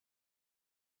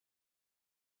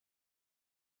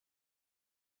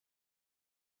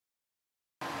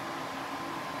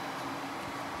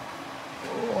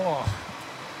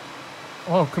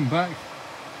welcome back.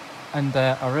 And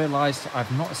I realised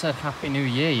I've not said Happy New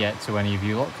Year yet to any of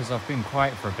you lot because I've been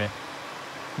quiet for a bit,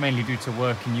 mainly due to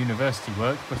work and university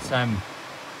work, but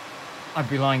I'd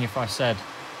be lying if I said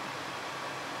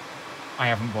I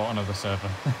haven't bought another server.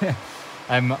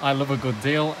 I love a good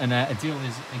deal, and a deal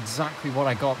is exactly what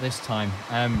I got this time.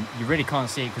 You really can't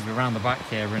see it because we're around the back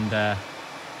here, and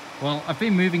well, I've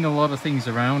been moving a lot of things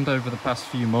around over the past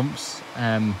few months,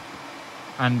 and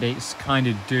it's kind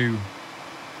of due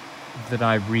that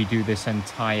I redo this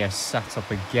entire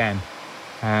setup again.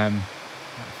 That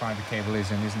fiber cable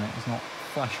is in, isn't it? It's not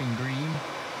flashing green,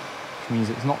 which means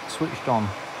it's not switched on.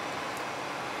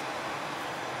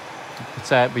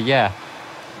 But yeah.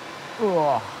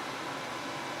 Oh,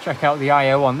 check out the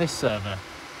I/O on this server.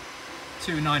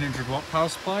 Two 900-watt power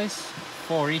supplies,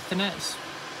 4 Ethernets,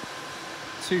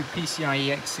 2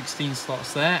 PCIe X16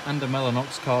 slots there, and a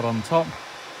Mellanox card on top.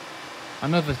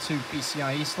 Another 2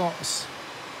 PCIe slots,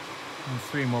 and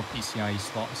 3 more PCIe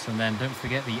slots. And then don't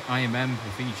forget the IBM,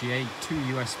 the VGA, 2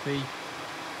 USB,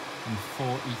 and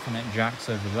 4 Ethernet jacks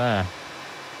over there.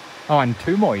 Oh, and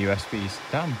 2 more USBs.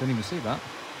 Damn, didn't even see that.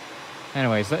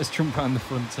 Anyways, let's jump around the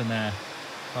front and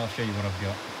I'll show you what I've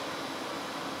got.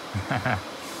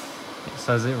 It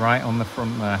says it right on the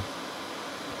front there.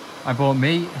 I bought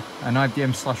me an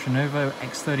IBM /Lenovo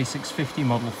X3650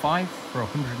 Model 5 for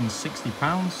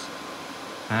 £160.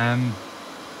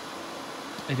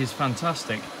 It is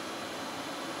fantastic.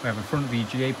 We have a front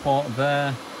VGA port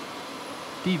there,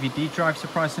 DVD drive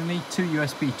surprisingly, 2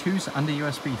 USB 2s and a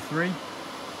USB 3.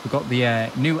 We've got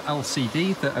the new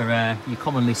LCD that are, you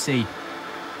commonly see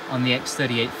on the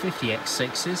X3850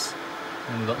 X6s,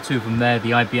 and we've got 2 of them there,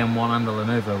 the IBM one and the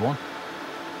Lenovo one.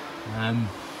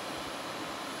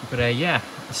 But yeah,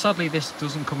 sadly this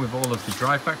doesn't come with all of the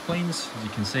drive backplanes. As you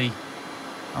can see,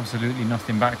 absolutely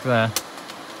nothing back there.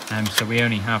 So we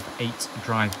only have 8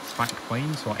 drive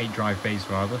backplanes, or 8 drive bays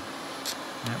rather,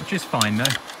 which is fine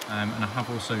though. And I have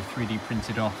also 3D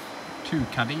printed off 2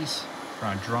 caddies for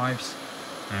our drives.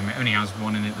 It only has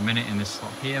 1 in at the minute in this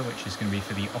slot here, which is going to be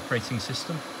for the operating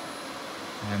system.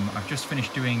 I've just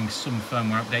finished doing some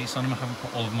firmware updates on them. I haven't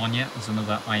put all of them on yet. There's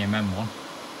another IMM one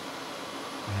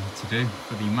to do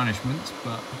for the management,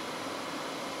 but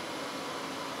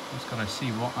just got to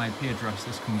see what IP address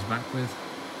this comes back with.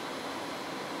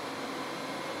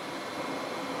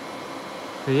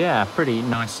 But yeah, pretty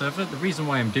nice server. The reason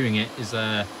why I'm doing it is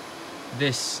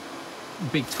this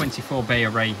big 24 bay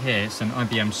array here. It's an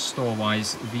IBM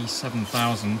Storewise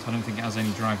V7000. I don't think it has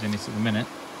any drives in it at the minute.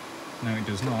 No, it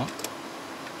does not.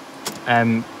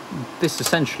 This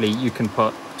essentially, you can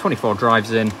put 24 drives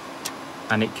in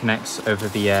and it connects over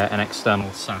the an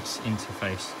external SAS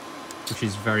interface, which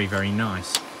is very, very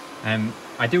nice.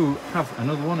 I do have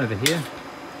another one over here,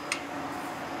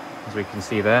 as we can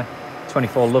see there.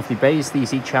 24 lovely bays.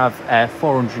 These each have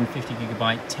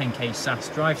 450GB 10K SAS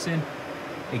drives in.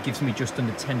 It gives me just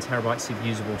under 10 terabytes of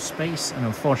usable space, and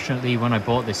unfortunately when I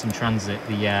bought this in transit,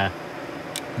 the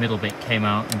middle bit came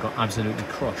out and got absolutely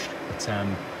crushed. But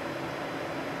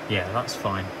yeah, that's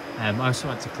fine. I also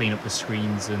had to clean up the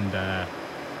screens and a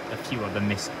few other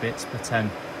missed bits, but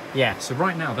yeah, so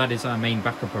right now that is our main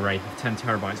backup array of 10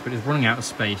 terabytes, but it's running out of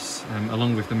space,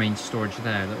 along with the main storage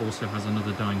there that also has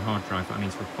another dying hard drive that I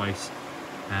need to replace.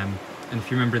 And if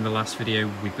you remember in the last video,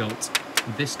 we built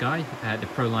this guy, the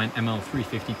Proline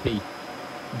ML350p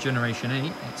Generation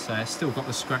 8. It's still got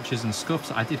the scratches and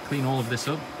scuffs. I did clean all of this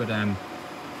up, but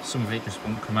some of it just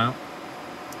won't come out.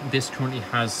 This currently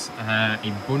has a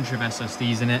bunch of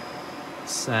SSDs in it.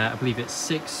 It's, I believe it's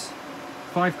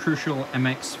 5 Crucial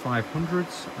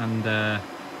MX500s and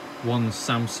 1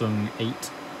 Samsung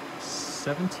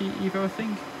 870 Evo, I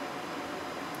think.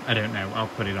 I don't know, I'll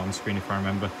put it on screen if I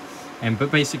remember.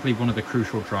 But basically one of the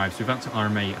Crucial drives, we've had to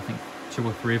RMA, I think 2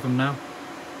 or 3 of them now.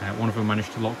 One of them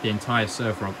managed to lock the entire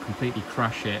server up, completely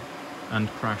crash it, and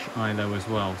crash ILO as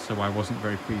well, so I wasn't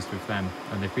very pleased with them.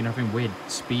 And they've been having weird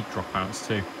speed dropouts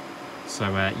too. So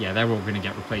yeah, they're all going to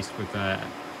get replaced with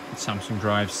Samsung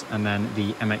drives, and then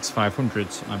the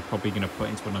MX500s I'm probably going to put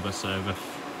into another server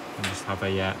and just have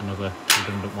another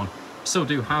redundant one. Still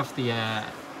do have the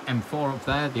M4 up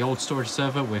there, the old storage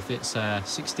server with its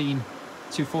 16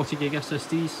 240 gig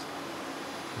SSDs,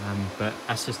 but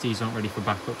SSDs aren't ready for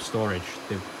backup storage.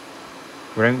 We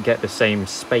don't get the same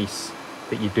space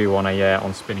that you do on a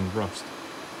on spinning Rust.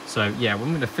 So yeah, we're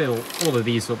going to fill all of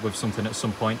these up with something at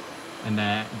some point, and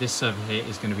this server here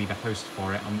is going to be the host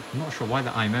for it. I'm not sure why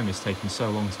the IMM is taking so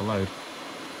long to load.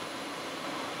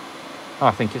 Oh,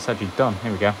 I think it's actually done.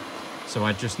 Here we go. So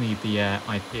I just need the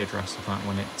IP address of that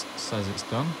when it says it's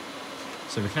done.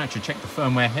 So we can actually check the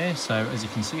firmware here. So as you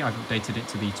can see, I've updated it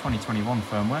to the 2021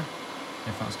 firmware,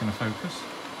 if that's going to focus.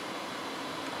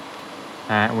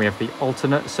 And we have the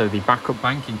alternate, so the backup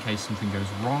bank in case something goes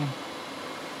wrong.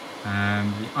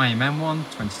 The IMM one,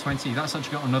 2020, that's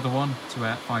actually got another one to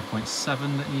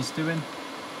 5.7 that needs doing.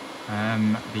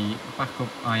 The backup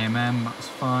IMM, that's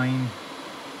fine.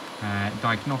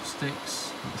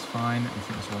 Diagnostics, that's fine. I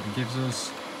think that's what it gives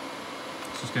us.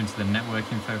 Let's just go into the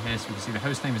network info here, so we can see the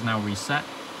host name is now reset.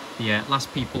 The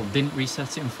last people didn't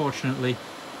reset it, unfortunately.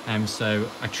 So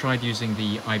I tried using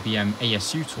the IBM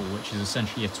ASU tool, which is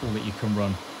essentially a tool that you can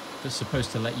run that's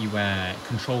supposed to let you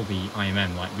control the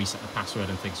IMM, like reset the password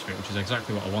and things for it, which is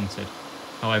exactly what I wanted.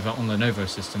 However, on Lenovo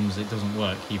systems, it doesn't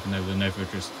work, even though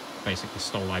Lenovo just basically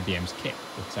stole IBM's kit.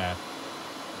 But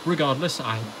regardless,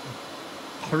 I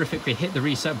horrifically hit the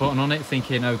reset button on it,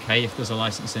 thinking, okay, if there's a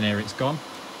license in here, it's gone.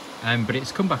 But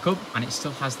it's come back up, and it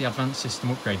still has the Advanced System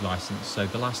Upgrade license. So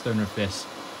the last owner of this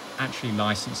actually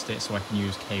licensed it so I can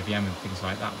use KVM and things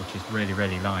like that, which is really,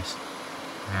 really nice.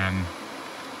 And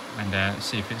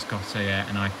see if it's got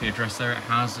an IP address there. It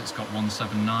has. It's got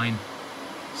 179.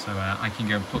 So I can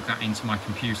go and plug that into my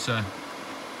computer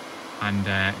and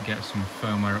get some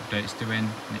firmware updates doing.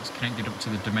 And it's connected up to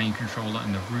the domain controller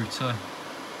and the router.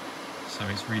 So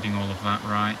it's reading all of that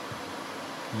right.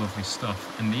 Lovely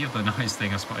stuff. And the other nice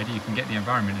thing I spotted, you can get the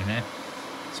environment in here.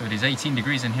 So it is 18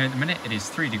 degrees in here at the minute. It is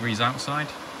 3 degrees outside.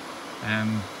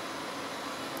 And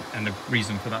the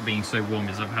reason for that being so warm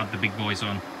is I've had the big boys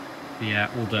on, the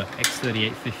older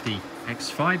X3650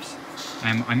 X5s.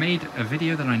 I made a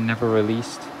video that I never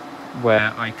released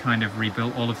where I kind of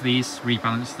rebuilt all of these,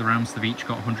 rebalanced the RAM so they've each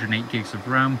got 108 gigs of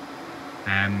RAM,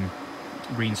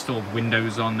 reinstalled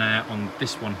Windows on there, on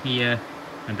this one here,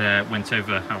 and went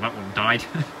over how that one died,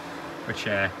 which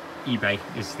eBay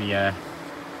is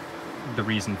the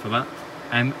reason for that.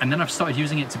 And then I've started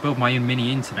using it to build my own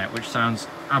mini internet, which sounds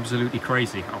absolutely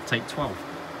crazy. I'll take 12.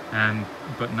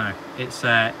 But no, it's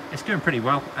going pretty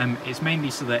well. It's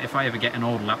mainly so that if I ever get an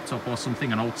old laptop or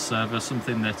something, an old server,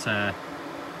 something that, I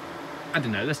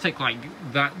don't know, let's take like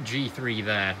that G3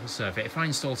 there, server. If I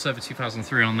install Server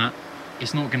 2003 on that,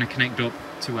 it's not going to connect up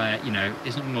to, you know,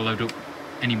 it's not going to load up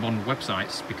any modern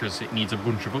websites because it needs a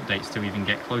bunch of updates to even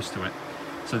get close to it.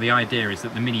 So the idea is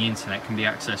that the mini internet can be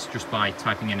accessed just by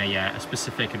typing in a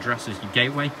specific address as your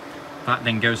gateway. That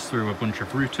then goes through a bunch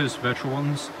of routers, virtual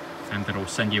ones, and that'll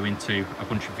send you into a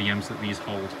bunch of VMs that these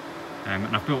hold.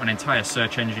 And I've built an entire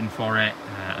search engine for it,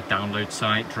 a download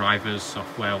site, drivers,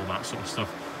 software, all that sort of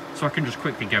stuff. So I can just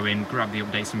quickly go in, grab the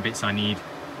updates and bits I need,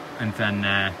 and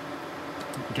then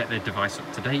get the device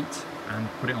up to date and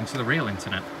put it onto the real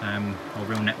internet or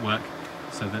real network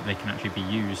so that they can actually be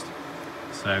used.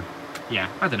 So yeah,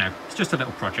 I don't know, it's just a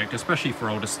little project, especially for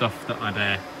older stuff that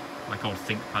I'd like old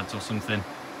ThinkPads or something.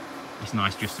 It's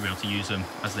nice just to be able to use them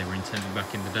as they were intended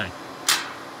back in the day.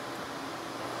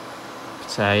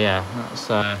 So yeah, let's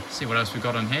see what else we've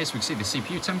got on here. So we can see the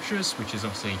CPU temperatures, which is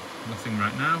obviously nothing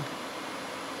right now.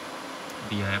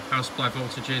 The power supply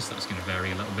voltages, that's going to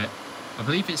vary a little bit. I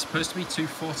believe it's supposed to be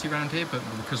 240 around here, but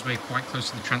because we're quite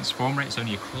close to the transformer, it's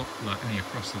only only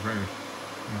across the road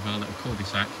of our little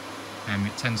cul-de-sac.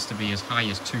 It tends to be as high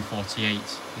as 248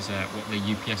 is what the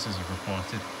UPSs have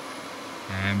reported.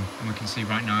 And we can see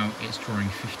right now it's drawing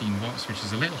 15 watts, which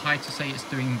is a little high to say it's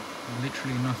doing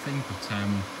literally nothing, but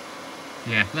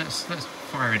yeah, let's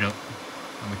fire it up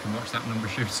and we can watch that number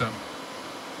shoot up.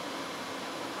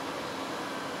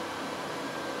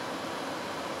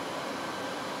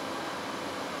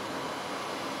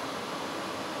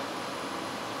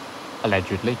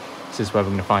 Allegedly, this is where we're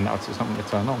going to find out if it's not going to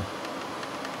turn on.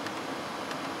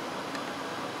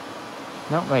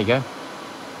 No, there you go.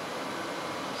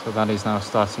 So that is now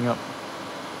starting up.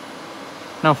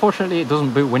 Now, unfortunately, it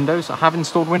doesn't boot Windows. I have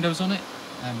installed Windows on it.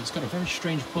 It's got a very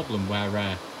strange problem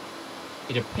where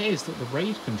it appears that the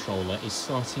RAID controller is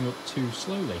starting up too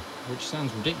slowly, which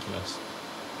sounds ridiculous.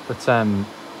 But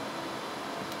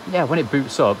yeah, when it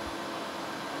boots up,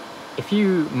 if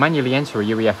you manually enter a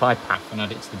UEFI path and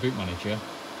add it to the boot manager,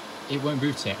 it won't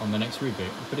boot it on the next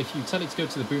reboot. But if you tell it to go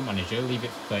to the boot manager, leave it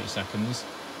for 30 seconds,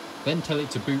 then tell it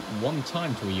to boot one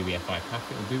time to a UEFI path,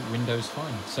 it'll boot Windows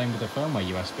fine. Same with the firmware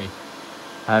USB.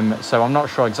 So I'm not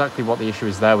sure exactly what the issue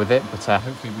is there with it, but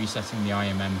hopefully resetting the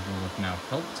IMM will have now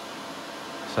helped.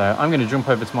 So I'm going to jump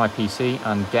over to my PC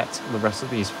and get the rest of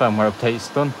these firmware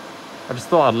updates done. I just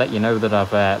thought I'd let you know that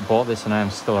I've bought this and I am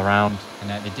still around. And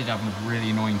they did have a really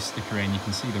annoying sticker in. You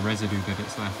can see the residue that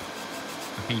it's left.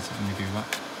 I hate it when they do that.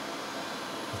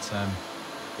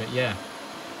 But yeah,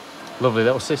 lovely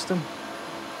little system.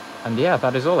 And yeah,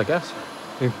 that is all, I guess.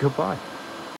 Goodbye.